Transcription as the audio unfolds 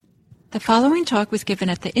The following talk was given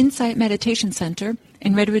at the Insight Meditation Center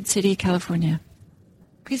in Redwood City, California.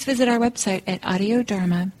 Please visit our website at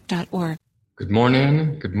audiodharma.org. Good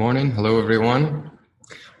morning. Hello, everyone.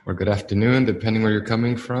 Or good afternoon, depending where you're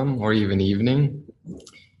coming from, or even evening.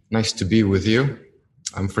 Nice to be with you.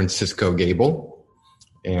 I'm Francisco Gable,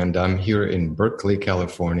 and I'm here in Berkeley,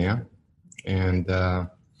 California. And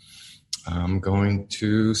I'm going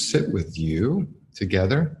to sit with you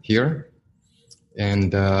together here.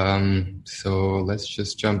 And so let's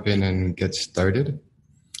just jump in and get started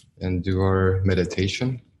and do our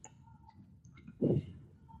meditation.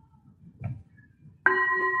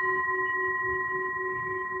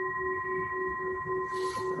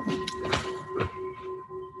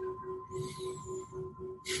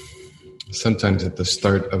 Sometimes at the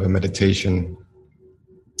start of a meditation,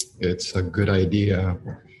 it's a good idea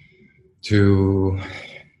to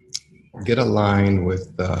get aligned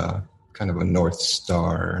with kind of a North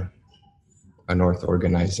Star, a North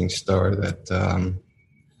organizing star that's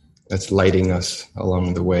lighting us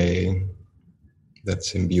along the way,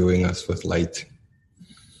 that's imbuing us with light.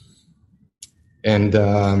 And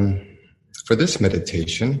for this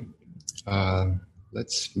meditation,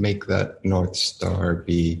 let's make that North Star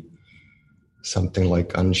be something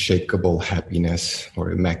like unshakable happiness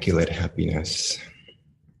or immaculate happiness.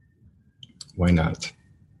 Why not?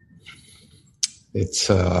 It's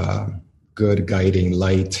a good guiding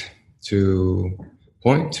light to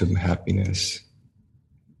point to happiness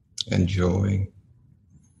and joy.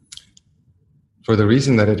 For the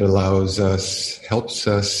reason that it helps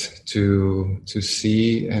us to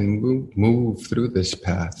see and move through this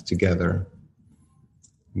path together.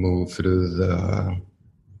 Move through the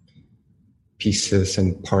pieces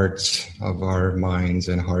and parts of our minds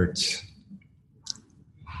and hearts.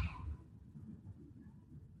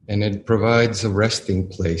 And it provides a resting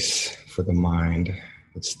place for the mind.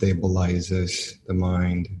 It stabilizes the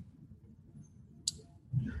mind.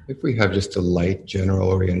 If we have just a light general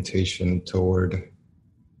orientation toward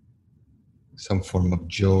some form of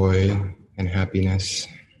joy and happiness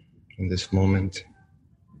in this moment,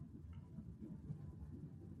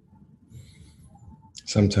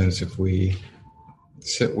 sometimes if we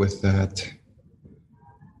sit with that,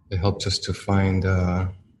 it helps us to find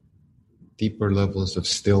deeper levels of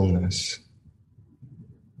stillness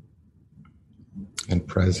and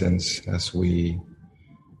presence as we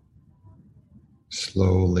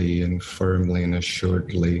slowly and firmly and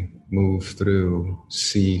assuredly move through,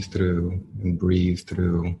 see through, and breathe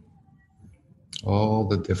through all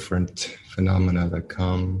the different phenomena that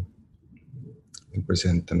come and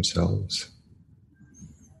present themselves.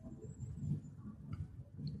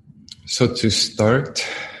 So to start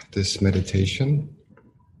this meditation,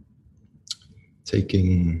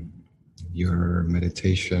 taking your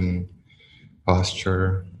meditation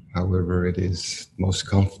posture, however it is most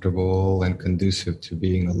comfortable and conducive to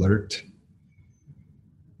being alert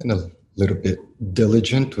and a little bit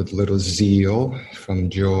diligent with little zeal from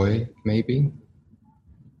joy, maybe.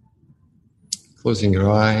 Closing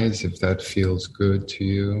your eyes if that feels good to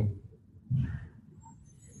you.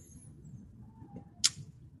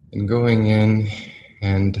 And going in,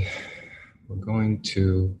 and we're going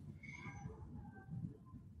to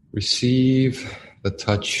receive the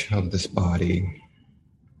touch of this body.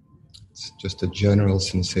 It's just a general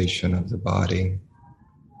sensation of the body.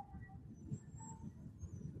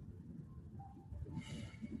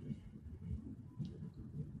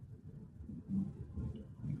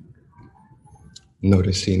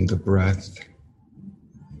 Noticing the breath,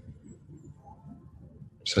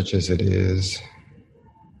 such as it is.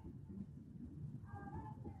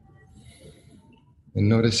 And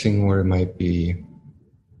noticing where it might be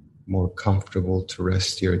more comfortable to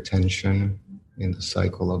rest your attention in the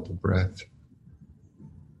cycle of the breath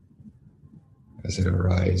as it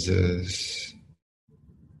arises,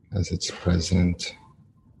 as it's present,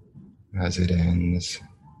 as it ends.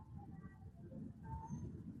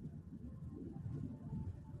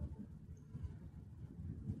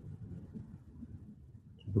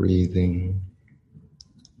 Breathing,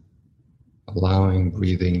 allowing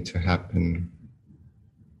breathing to happen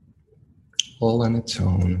all on its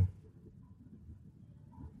own.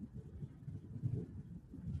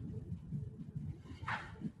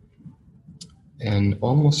 And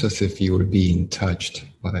almost as if you were being touched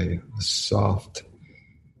by a soft,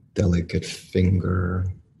 delicate finger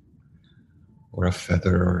or a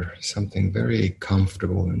feather or something very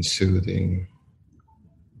comfortable and soothing.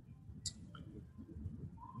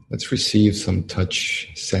 Let's receive some touch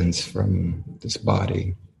sense from this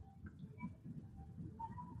body.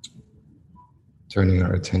 Turning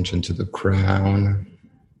our attention to the crown,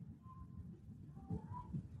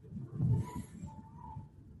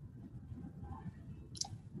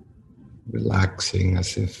 relaxing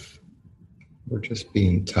as if we're just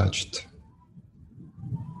being touched.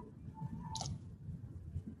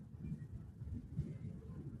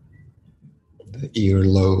 The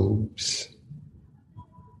earlobes,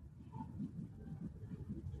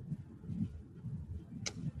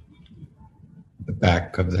 the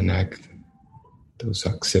back of the neck, those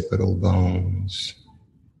occipital bones.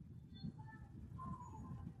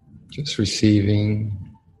 Just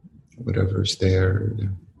receiving whatever's there.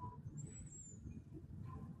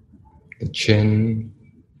 The chin,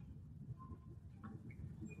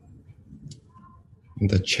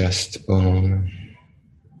 the chest bone.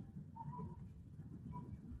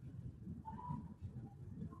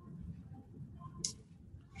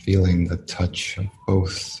 Feeling the touch of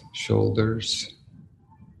both shoulders.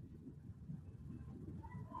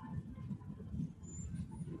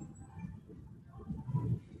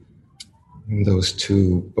 And those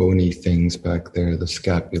two bony things back there, the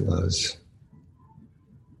scapulas.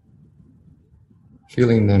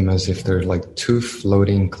 Feeling them as if they're like two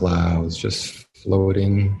floating clouds, just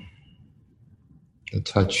floating. The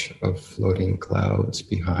touch of floating clouds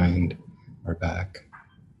behind our back.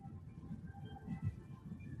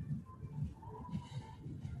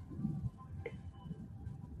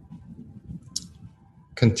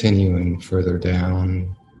 Continuing further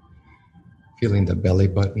down, feeling the belly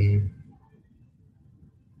button.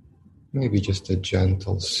 Maybe just a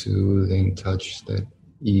gentle, soothing touch that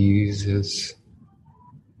eases.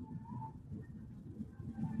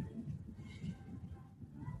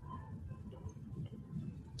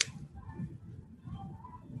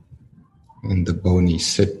 And the bony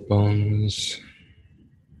sit bones.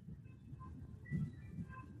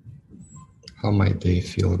 How might they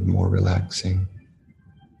feel more relaxing?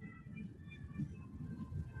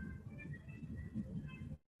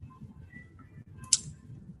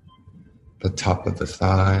 The top of the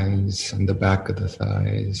thighs and the back of the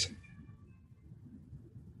thighs.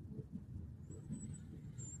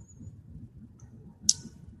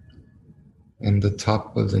 And the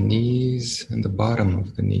top of the knees and the bottom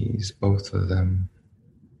of the knees, both of them.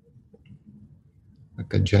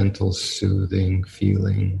 Like a gentle, soothing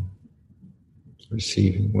feeling,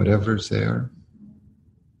 receiving whatever's there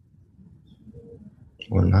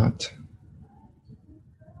or not.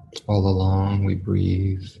 All along we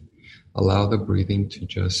breathe. Allow the breathing to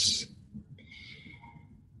just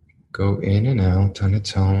go in and out on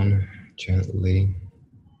its own, gently.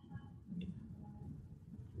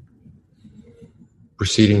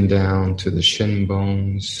 Proceeding down to the shin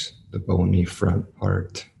bones, the bony front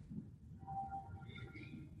part,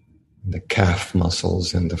 the calf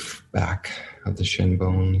muscles in the back of the shin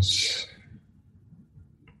bones,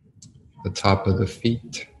 the top of the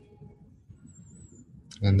feet,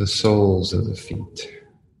 and the soles of the feet.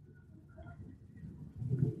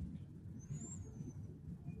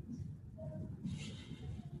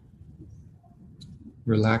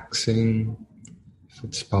 Relaxing, if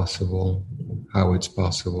it's possible, how it's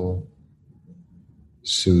possible,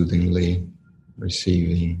 soothingly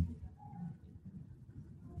receiving.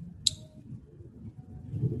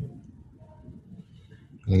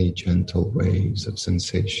 Any gentle waves of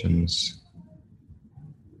sensations.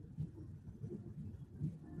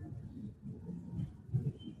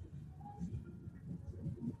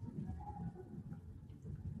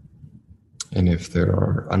 And if there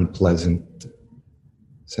are unpleasant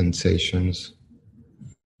sensations,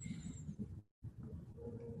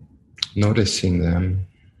 noticing them,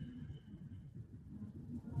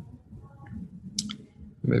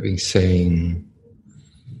 maybe saying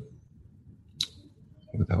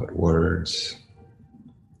without words,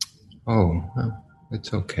 "Oh, well,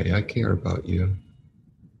 it's okay, I care about you.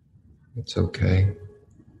 It's okay.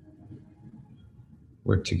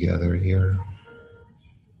 We're together here."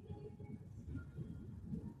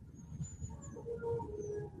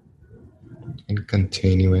 And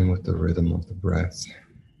continuing with the rhythm of the breath.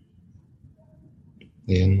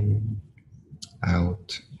 In,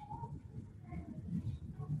 out.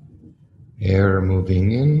 Air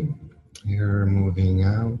moving in, air moving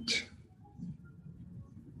out.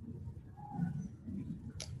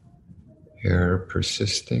 Air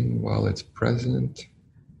persisting while it's present,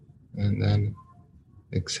 and then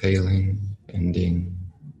exhaling, ending.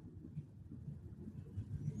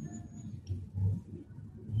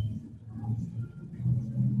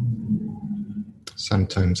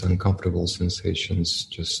 Sometimes uncomfortable sensations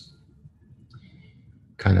just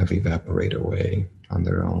kind of evaporate away on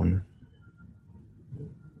their own.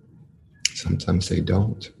 Sometimes they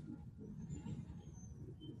don't.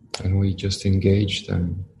 And we just engage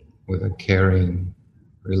them with a caring,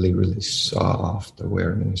 really, really soft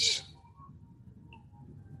awareness.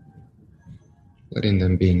 letting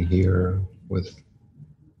them being here with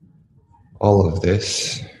all of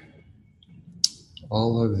this,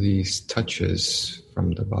 all of these touches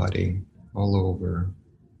from the body all over.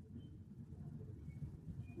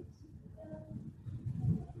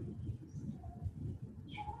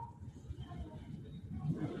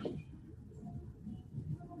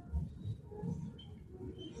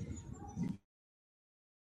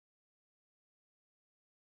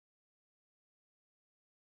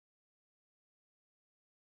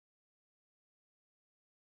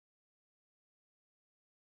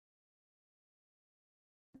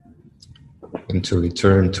 And to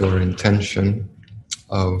return to our intention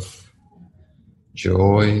of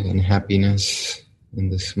joy and happiness in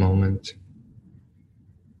this moment,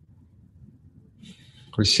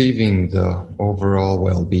 receiving the overall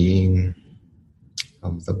well-being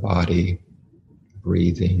of the body,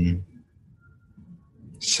 breathing,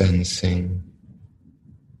 sensing,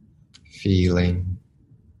 feeling.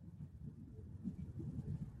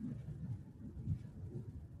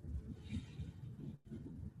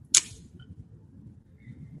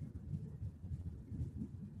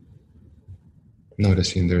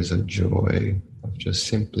 Noticing there's a joy of just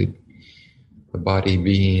simply the body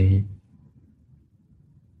being,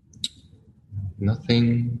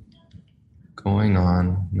 nothing going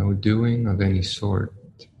on, no doing of any sort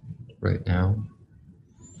right now,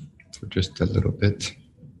 for just a little bit.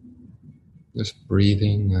 Just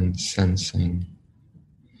breathing and sensing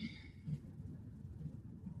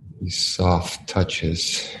these soft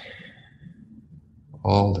touches,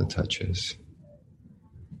 all the touches,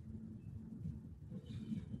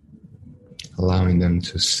 allowing them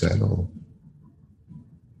to settle,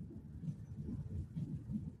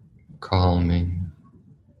 calming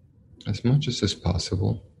as much as is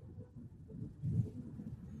possible,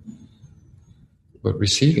 but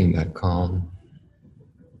receiving that calm.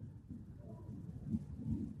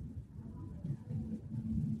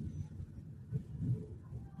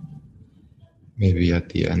 Maybe at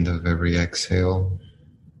the end of every exhale,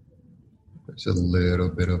 there's a little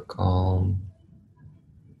bit of calm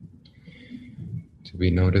to be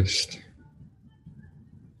noticed.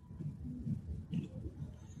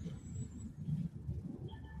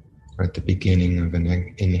 Or at the beginning of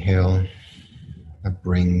an inhale that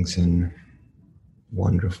brings in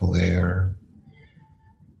wonderful air,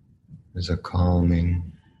 there's a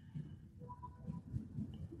calming.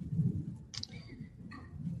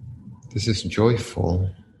 This is joyful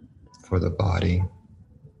for the body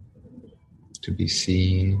to be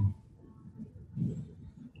seen,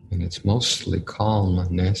 and it's mostly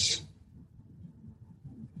calmness.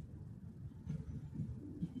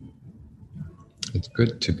 It's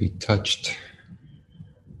good to be touched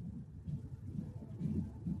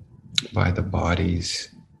by the body's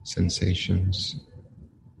sensations.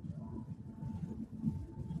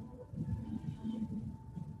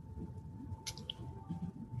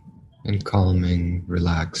 And calming,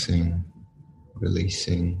 relaxing,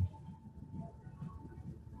 releasing.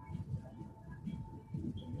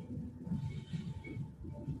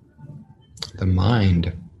 The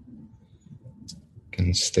mind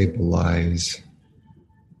can stabilize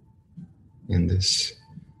in this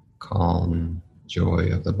calm joy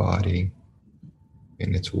of the body,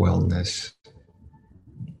 in its wellness,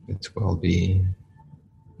 its well-being.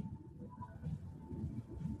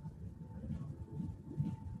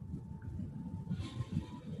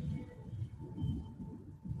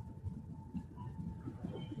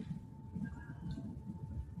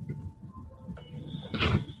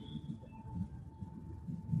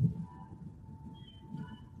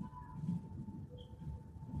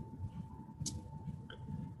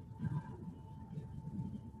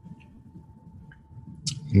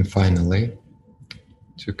 And finally,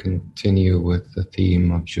 to continue with the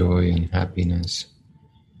theme of joy and happiness,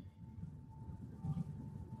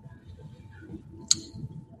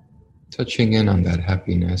 touching in on that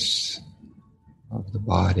happiness of the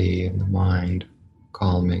body and the mind,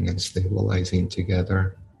 calming and stabilizing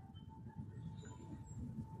together.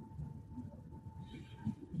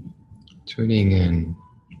 Tuning in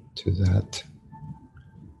to that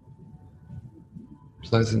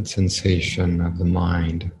pleasant sensation of the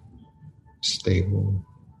mind, stable,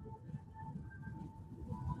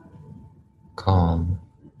 calm,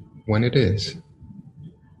 when it is,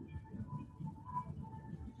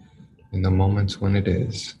 in the moments when it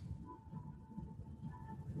is.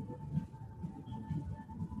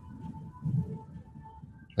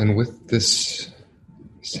 And with this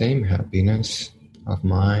same happiness of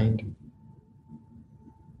mind,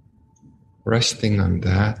 resting on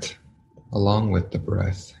that, along with the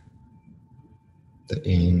breath, the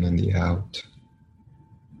in and the out.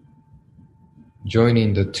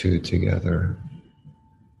 joining the two together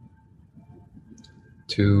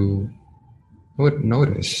to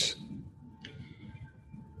notice.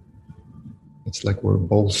 It's like we're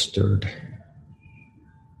bolstered.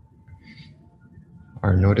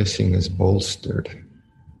 Our noticing is bolstered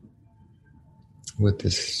with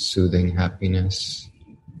this soothing happiness,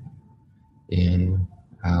 in,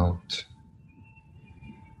 out.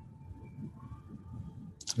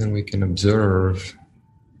 And we can observe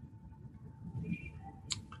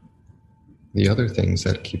the other things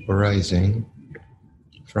that keep arising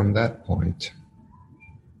from that point,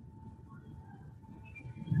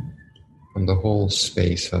 from the whole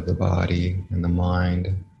space of the body and the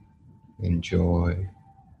mind, in joy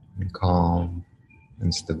and calm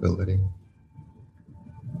and stability.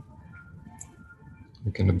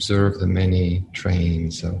 We can observe the many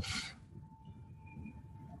trains of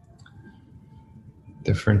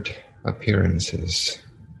different appearances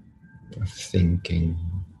of thinking.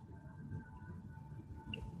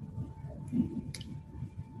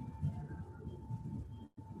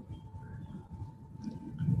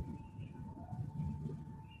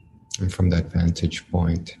 And from that vantage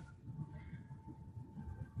point,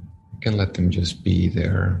 you can let them just be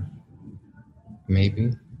there,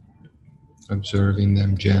 maybe observing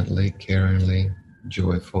them gently, caringly,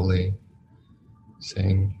 joyfully,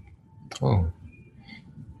 saying, "Oh,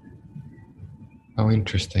 how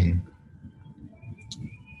interesting."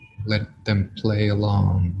 Let them play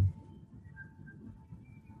along.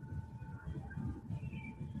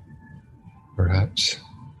 Perhaps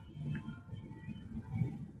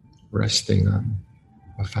resting on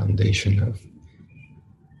a foundation of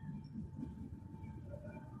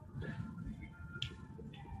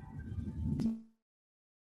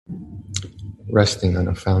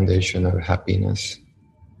happiness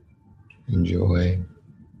and joy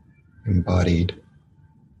embodied.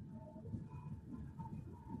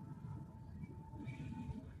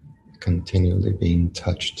 Continually being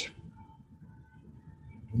touched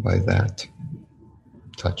by that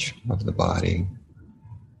touch of the body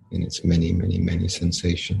in its many, many, many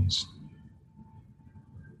sensations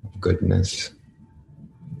of goodness.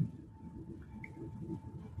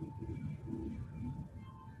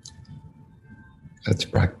 Let's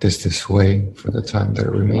practice this way for the time that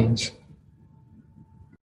remains.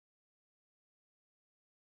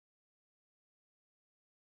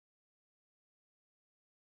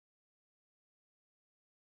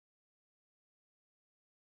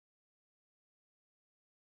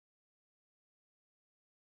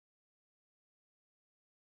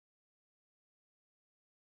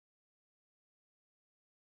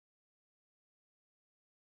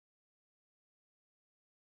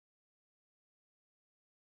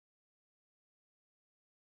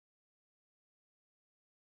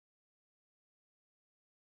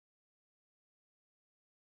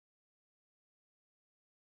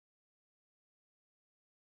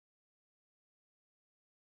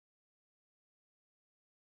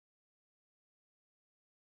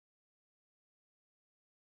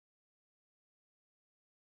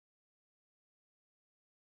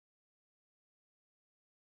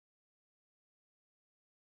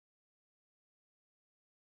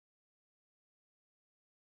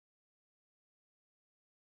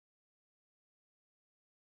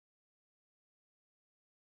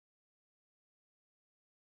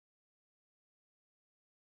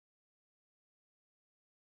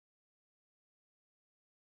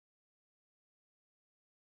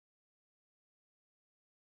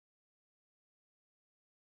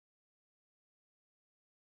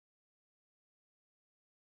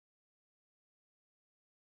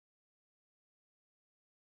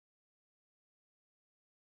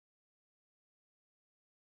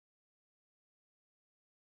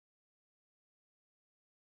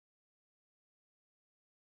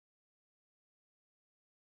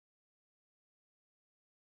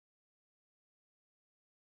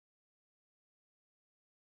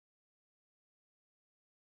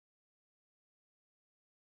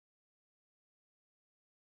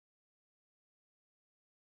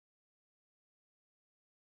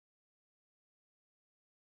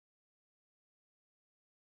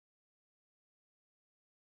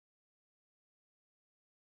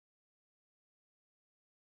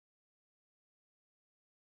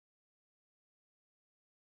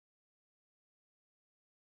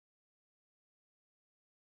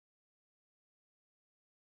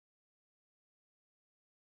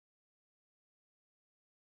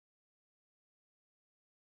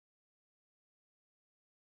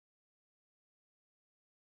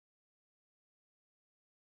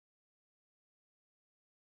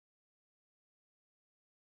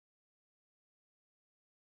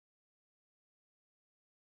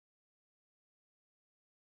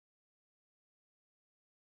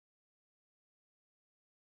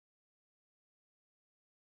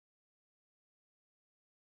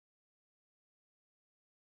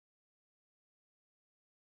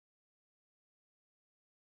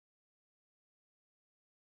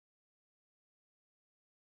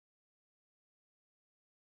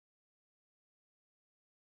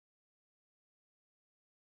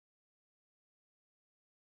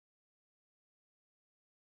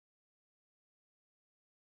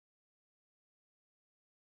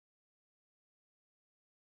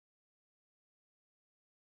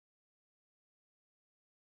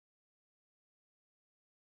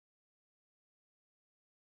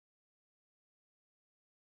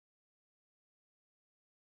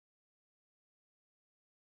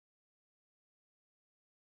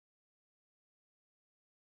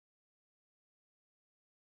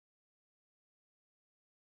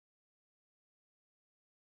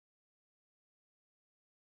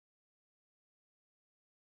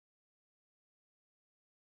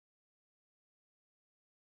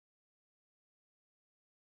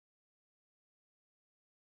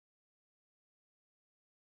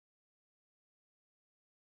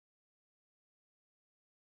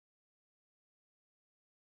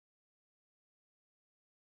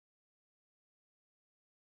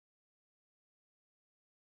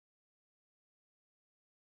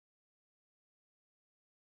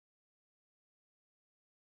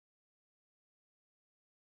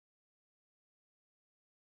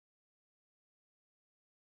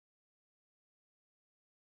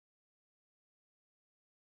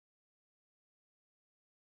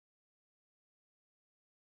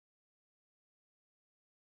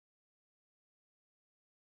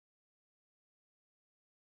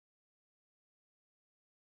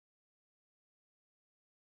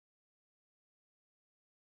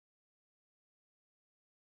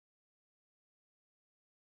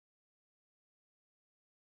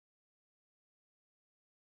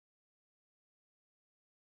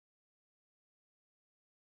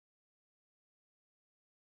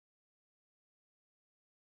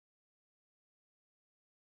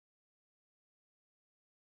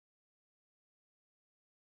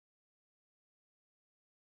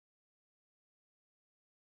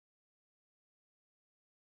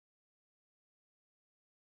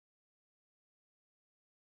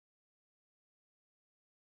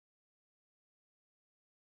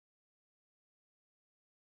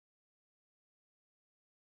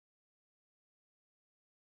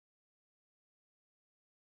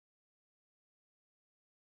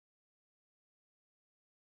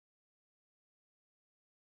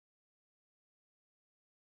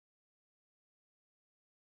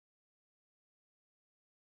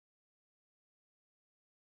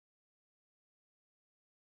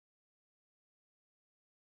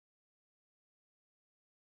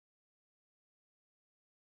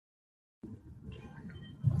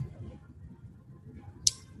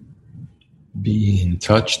 Being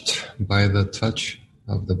touched by the touch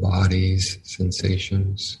of the body's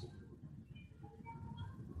sensations.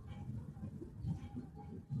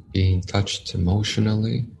 Being touched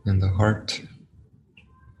emotionally in the heart.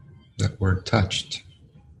 That word touched.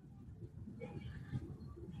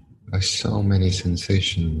 By so many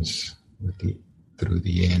sensations through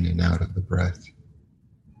the in and out of the breath.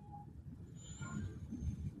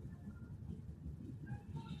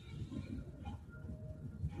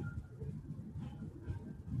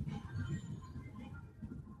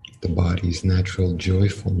 The body's natural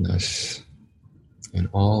joyfulness and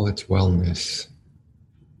all its wellness,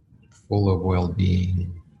 full of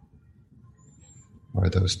well-being, are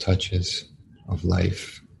those touches of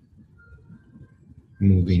life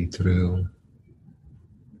moving through,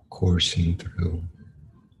 coursing through.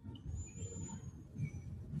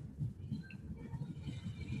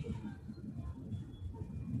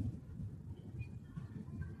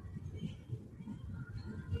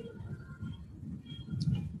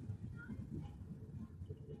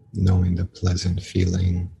 Knowing the pleasant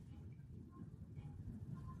feeling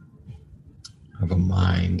of a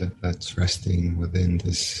mind that's resting within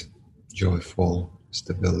this joyful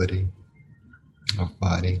stability of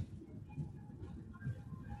body.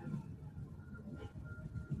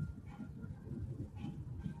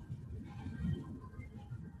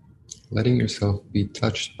 Letting yourself be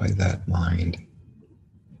touched by that mind,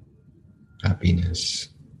 happiness,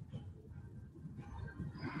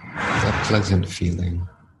 that pleasant feeling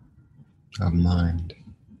of mind.